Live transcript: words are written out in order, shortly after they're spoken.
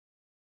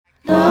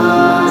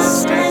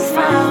lost and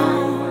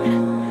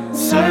found,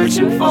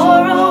 searching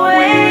for a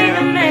way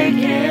to make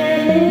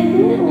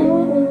it,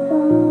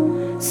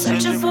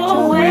 searching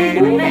for a way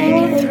to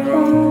make it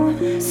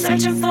through,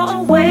 searching for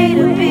a way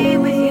to be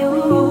with you.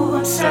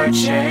 I'm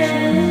searching,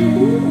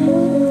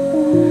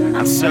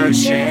 I'm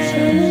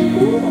searching,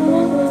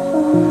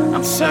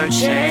 I'm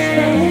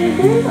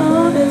searching,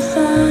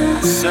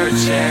 I'm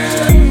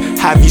searching.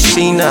 Have you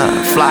seen her?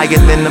 Flyer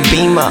than a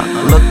beamer.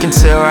 Look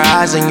into her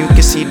eyes and you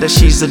can see that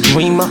she's a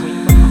dreamer.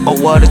 Oh,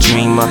 what a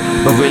dreamer,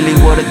 but really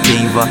what a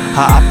diva.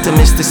 Her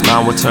optimistic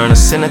smile will turn a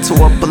sinner to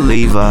a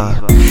believer.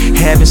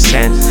 Heaven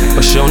sent,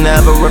 but she'll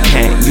never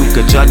repent. You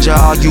could judge her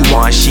all you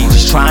want, she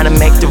just trying to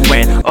make the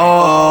rent.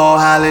 Oh,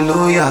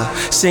 hallelujah,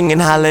 singing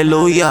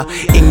hallelujah.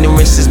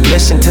 Ignorance is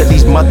bliss until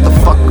these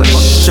motherfuckers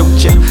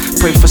shoot ya.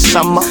 Pray for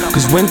summer,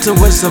 cause winter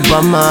was a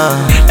bummer.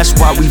 That's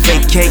why we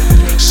vacate,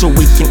 so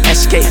we can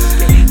escape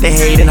the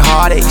hate and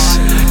heartaches,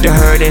 the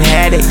hurt and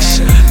headaches,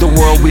 the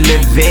world we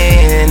live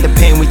in, the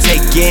pain we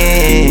take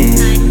in.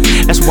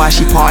 That's why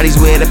she parties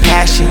with a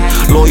passion.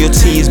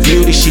 Loyalty is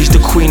beauty, she's the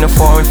queen of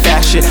foreign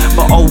fashion.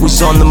 But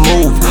always on the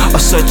move, or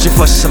searching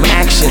for some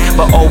action.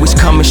 But always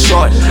coming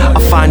short,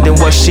 or finding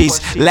what she's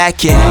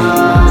lacking.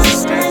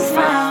 Lost and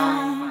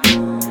found,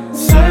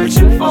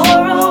 searching for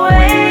a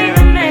way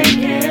to make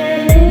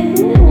it,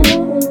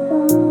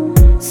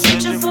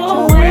 searching for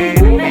a way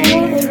to make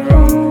it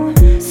through,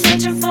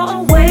 searching for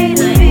a way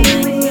to be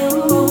with you.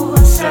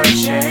 I'm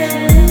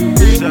searching,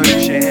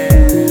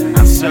 searching,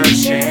 I'm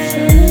searching,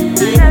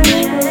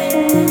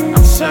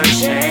 I'm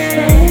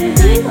searching,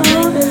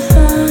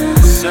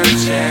 I'm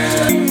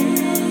searching.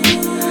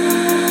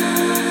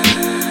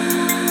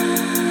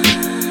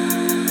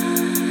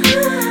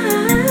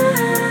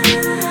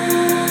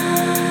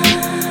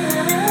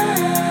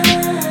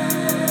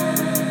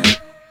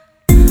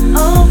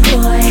 Oh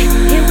boy,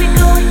 here we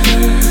go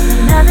again.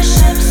 Another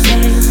ship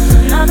sails,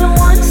 another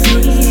one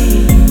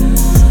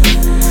sinks,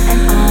 and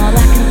all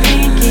I can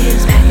think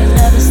is pack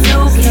another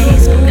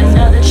suitcase, book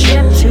another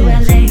trip to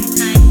LA.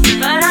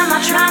 But I'm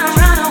not trying to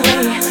run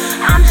away,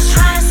 I'm just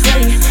trying to say,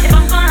 if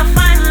I'm gonna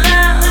find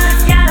love,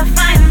 it's gotta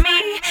find me.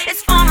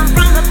 It's falling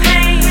from the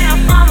pain, I'm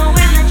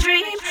following the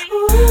dream.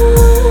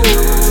 Ooh,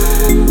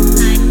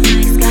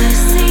 just gotta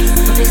see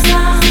what they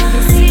saw,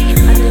 can see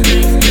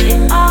underneath it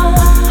all.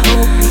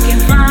 Hope you can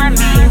find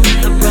me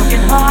with a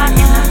broken heart and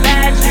a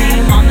bad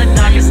dream on the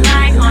darkest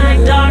night, on a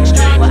dark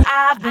street where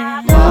I've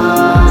been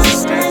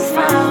lost and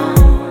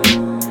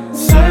found,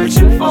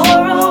 searching for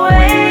a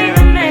way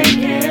to make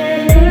it,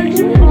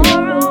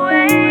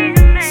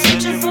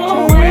 searching for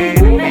a way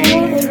to make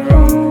it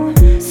through,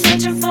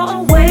 searching for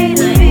a way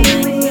to be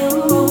with you.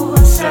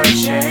 I'm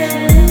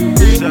searching,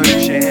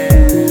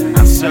 searching,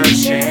 I'm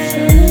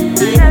searching,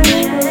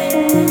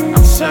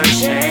 I'm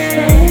searching.